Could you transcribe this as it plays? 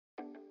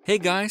Hey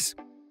guys!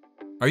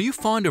 Are you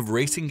fond of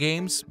racing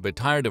games but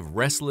tired of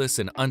restless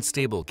and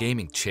unstable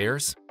gaming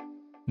chairs?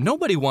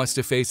 Nobody wants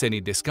to face any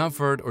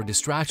discomfort or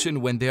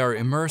distraction when they are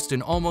immersed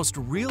in almost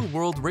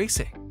real-world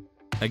racing.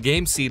 A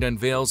game seat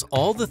unveils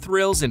all the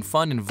thrills and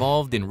fun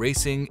involved in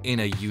racing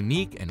in a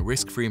unique and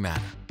risk-free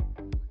manner.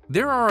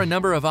 There are a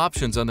number of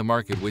options on the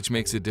market which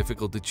makes it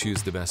difficult to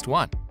choose the best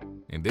one.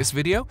 In this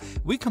video,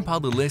 we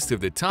compiled a list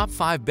of the top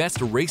 5 best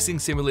racing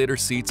simulator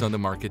seats on the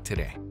market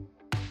today.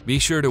 Be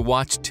sure to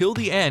watch till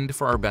the end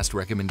for our best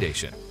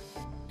recommendation.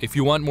 If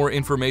you want more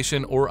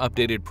information or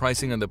updated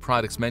pricing on the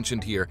products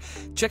mentioned here,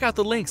 check out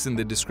the links in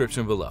the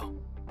description below.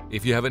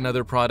 If you have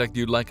another product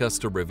you'd like us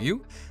to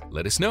review,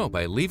 let us know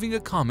by leaving a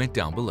comment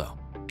down below.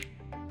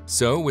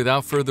 So,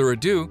 without further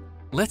ado,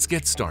 let's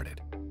get started.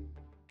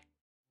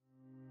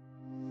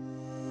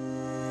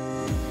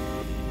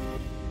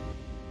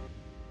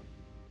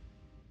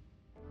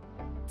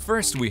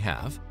 First, we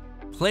have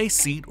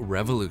Playseat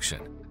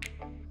Revolution.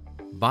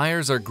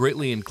 Buyers are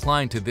greatly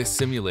inclined to this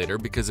simulator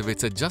because of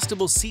its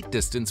adjustable seat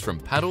distance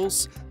from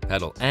pedals,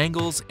 pedal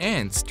angles,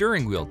 and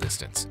steering wheel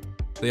distance.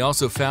 They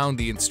also found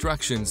the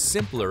instructions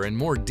simpler and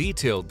more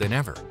detailed than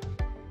ever.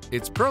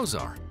 Its pros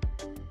are: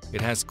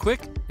 it has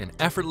quick and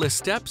effortless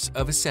steps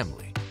of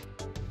assembly.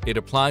 It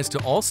applies to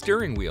all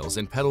steering wheels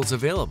and pedals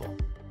available.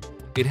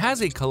 It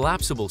has a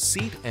collapsible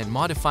seat and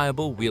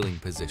modifiable wheeling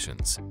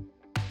positions.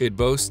 It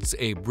boasts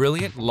a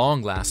brilliant,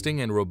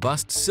 long-lasting, and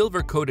robust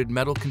silver-coated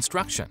metal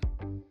construction.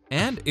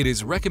 And it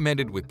is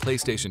recommended with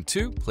PlayStation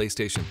 2,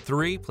 PlayStation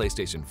 3,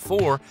 PlayStation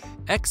 4,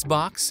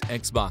 Xbox,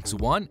 Xbox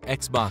One,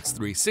 Xbox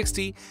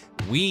 360,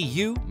 Wii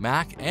U,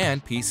 Mac,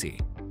 and PC.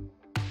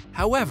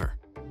 However,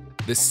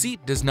 the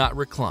seat does not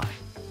recline,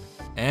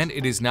 and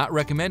it is not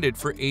recommended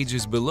for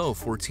ages below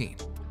 14.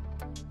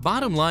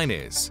 Bottom line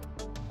is,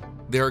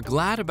 they are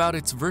glad about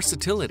its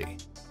versatility.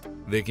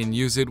 They can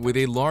use it with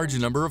a large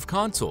number of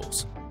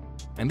consoles.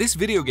 And this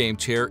video game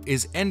chair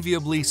is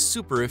enviably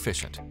super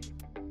efficient.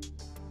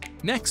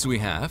 Next, we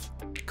have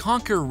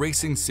Conquer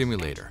Racing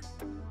Simulator.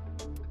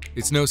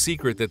 It's no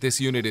secret that this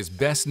unit is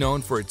best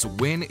known for its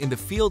win in the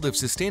field of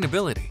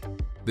sustainability.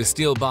 The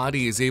steel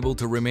body is able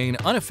to remain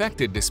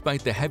unaffected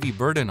despite the heavy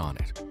burden on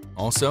it.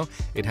 Also,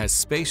 it has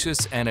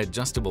spacious and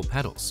adjustable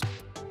pedals.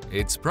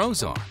 Its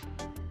pros are: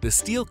 the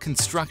steel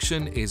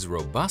construction is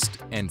robust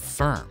and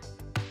firm.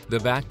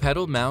 The back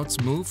pedal mounts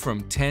move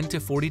from 10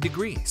 to 40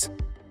 degrees.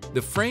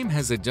 The frame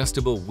has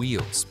adjustable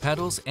wheels,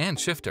 pedals, and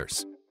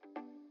shifters.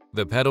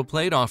 The pedal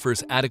plate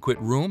offers adequate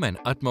room and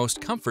utmost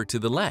comfort to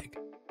the leg.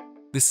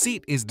 The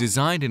seat is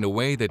designed in a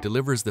way that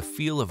delivers the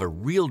feel of a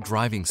real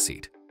driving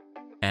seat.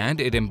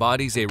 And it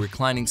embodies a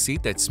reclining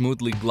seat that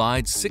smoothly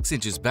glides 6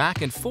 inches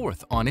back and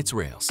forth on its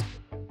rails.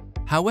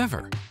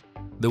 However,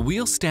 the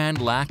wheel stand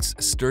lacks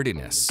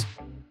sturdiness,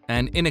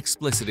 and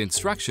inexplicit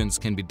instructions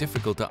can be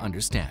difficult to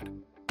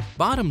understand.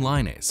 Bottom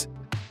line is,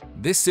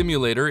 this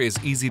simulator is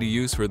easy to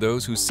use for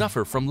those who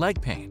suffer from leg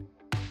pain.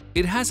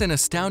 It has an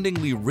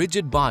astoundingly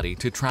rigid body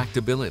to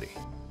tractability,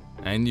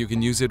 and you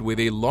can use it with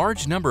a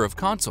large number of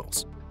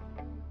consoles.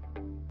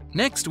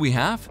 Next, we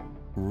have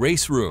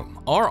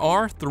RaceRoom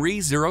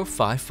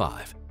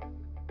RR3055.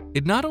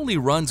 It not only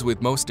runs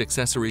with most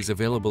accessories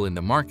available in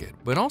the market,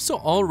 but also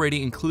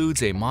already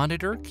includes a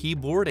monitor,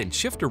 keyboard, and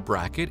shifter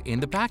bracket in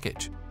the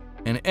package.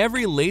 And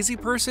every lazy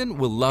person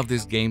will love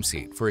this game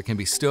seat, for it can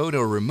be stowed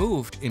or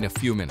removed in a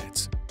few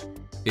minutes.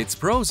 Its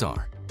pros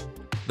are: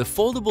 the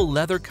foldable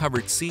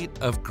leather-covered seat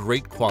of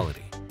great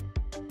quality.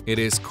 It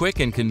is quick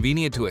and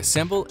convenient to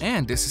assemble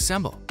and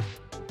disassemble.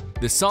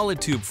 The solid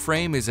tube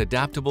frame is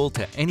adaptable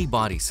to any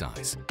body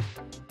size.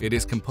 It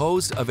is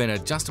composed of an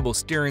adjustable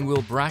steering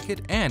wheel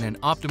bracket and an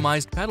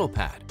optimized pedal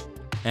pad.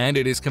 And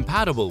it is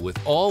compatible with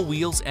all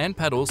wheels and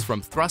pedals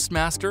from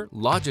Thrustmaster,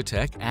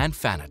 Logitech, and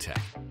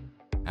Fanatec.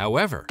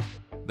 However,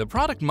 the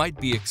product might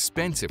be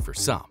expensive for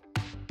some,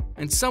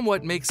 and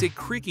somewhat makes a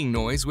creaking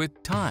noise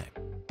with time.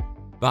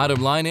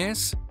 Bottom line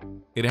is,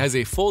 it has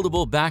a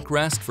foldable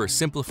backrest for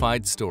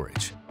simplified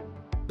storage.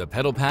 The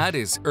pedal pad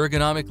is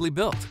ergonomically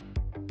built,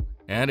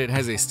 and it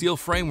has a steel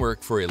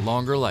framework for a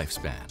longer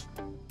lifespan.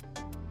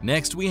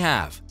 Next, we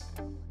have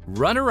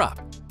runner-up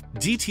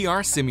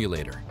GTR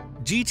Simulator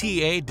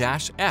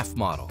GTA-F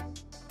model.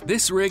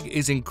 This rig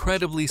is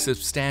incredibly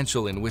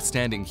substantial in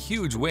withstanding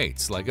huge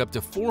weights like up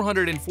to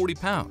 440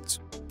 pounds.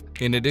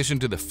 In addition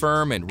to the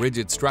firm and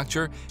rigid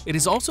structure, it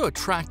is also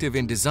attractive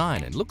in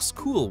design and looks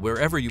cool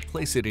wherever you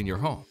place it in your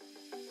home.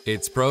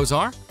 Its pros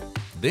are: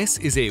 this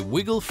is a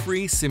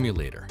wiggle-free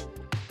simulator.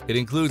 It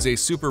includes a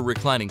super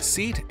reclining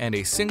seat and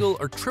a single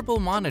or triple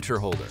monitor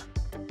holder.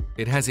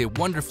 It has a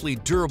wonderfully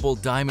durable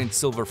diamond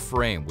silver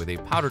frame with a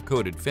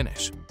powder-coated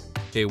finish.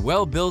 A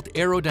well-built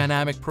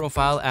aerodynamic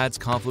profile adds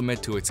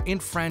complement to its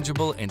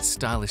infrangible and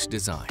stylish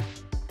design.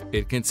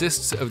 It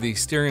consists of the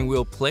steering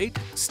wheel plate,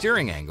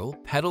 steering angle,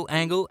 pedal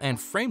angle, and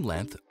frame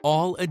length,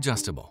 all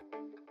adjustable.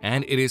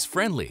 And it is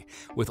friendly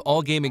with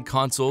all gaming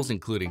consoles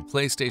including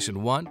PlayStation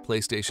 1,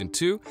 PlayStation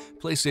 2,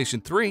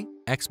 PlayStation 3,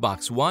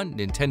 Xbox One,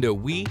 Nintendo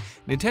Wii,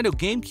 Nintendo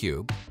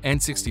GameCube,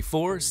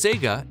 N64,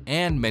 Sega,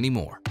 and many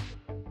more.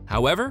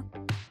 However,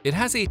 it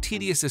has a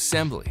tedious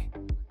assembly.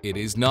 It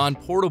is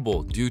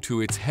non-portable due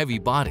to its heavy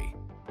body,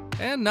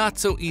 and not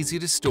so easy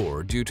to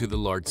store due to the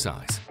large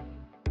size.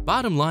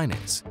 Bottom line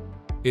is,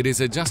 it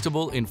is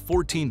adjustable in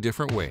 14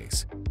 different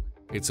ways.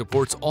 It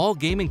supports all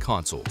gaming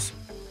consoles,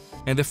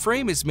 and the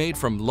frame is made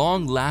from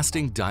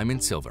long-lasting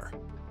diamond silver.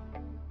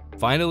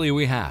 Finally,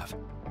 we have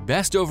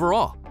Best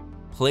Overall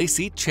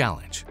Playseat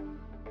Challenge.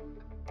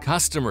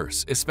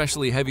 Customers,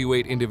 especially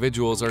heavyweight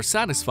individuals, are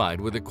satisfied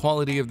with the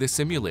quality of this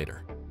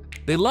simulator.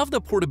 They love the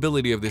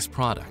portability of this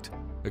product.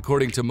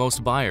 According to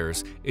most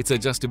buyers, its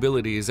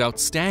adjustability is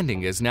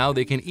outstanding, as now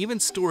they can even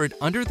store it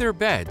under their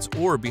beds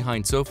or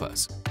behind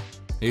sofas.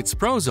 Its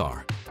pros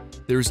are: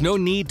 there is no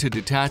need to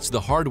detach the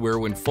hardware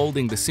when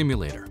folding the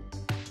simulator.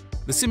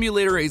 The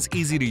simulator is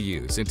easy to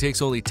use and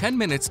takes only 10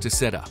 minutes to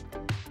set up.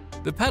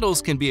 The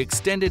pedals can be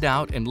extended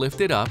out and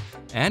lifted up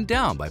and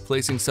down by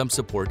placing some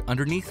support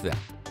underneath them.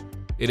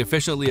 It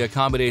efficiently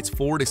accommodates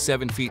 4 to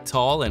 7 feet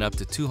tall and up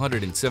to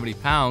 270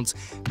 pounds,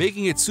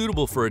 making it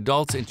suitable for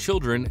adults and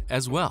children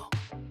as well.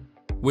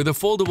 With a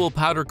foldable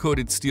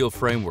powder-coated steel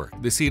framework,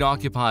 the seat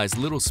occupies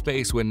little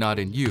space when not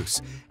in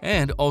use,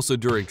 and also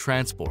during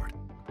transport.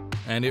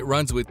 And it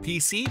runs with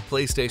PC,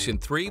 PlayStation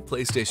 3,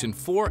 PlayStation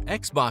 4,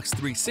 Xbox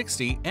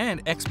 360,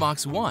 and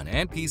Xbox One,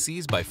 and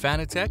PCs by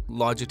Fanatec,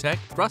 Logitech,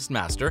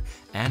 Thrustmaster,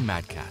 and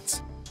Mad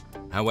Catz.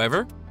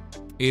 However,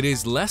 it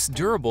is less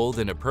durable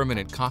than a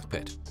permanent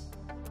cockpit.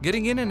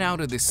 Getting in and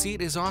out of the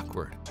seat is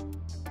awkward,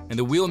 and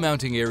the wheel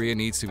mounting area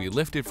needs to be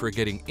lifted for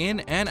getting in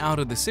and out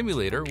of the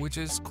simulator, which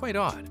is quite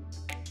odd.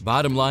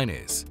 Bottom line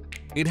is,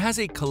 it has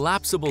a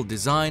collapsible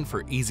design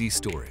for easy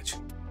storage.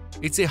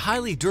 It's a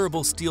highly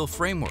durable steel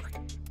framework,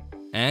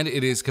 and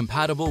it is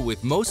compatible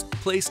with most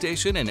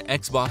PlayStation and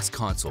Xbox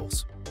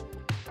consoles.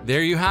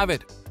 There you have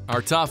it,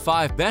 our top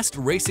 5 best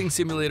racing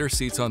simulator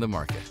seats on the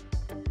market.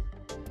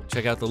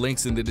 Check out the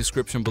links in the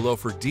description below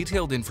for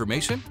detailed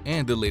information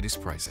and the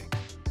latest pricing.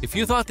 If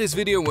you thought this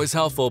video was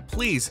helpful,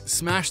 please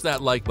smash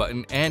that like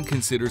button and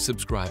consider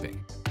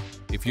subscribing.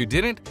 If you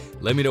didn't,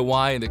 let me know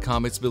why in the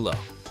comments below.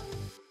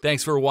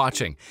 Thanks for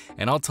watching,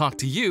 and I'll talk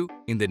to you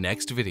in the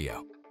next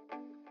video.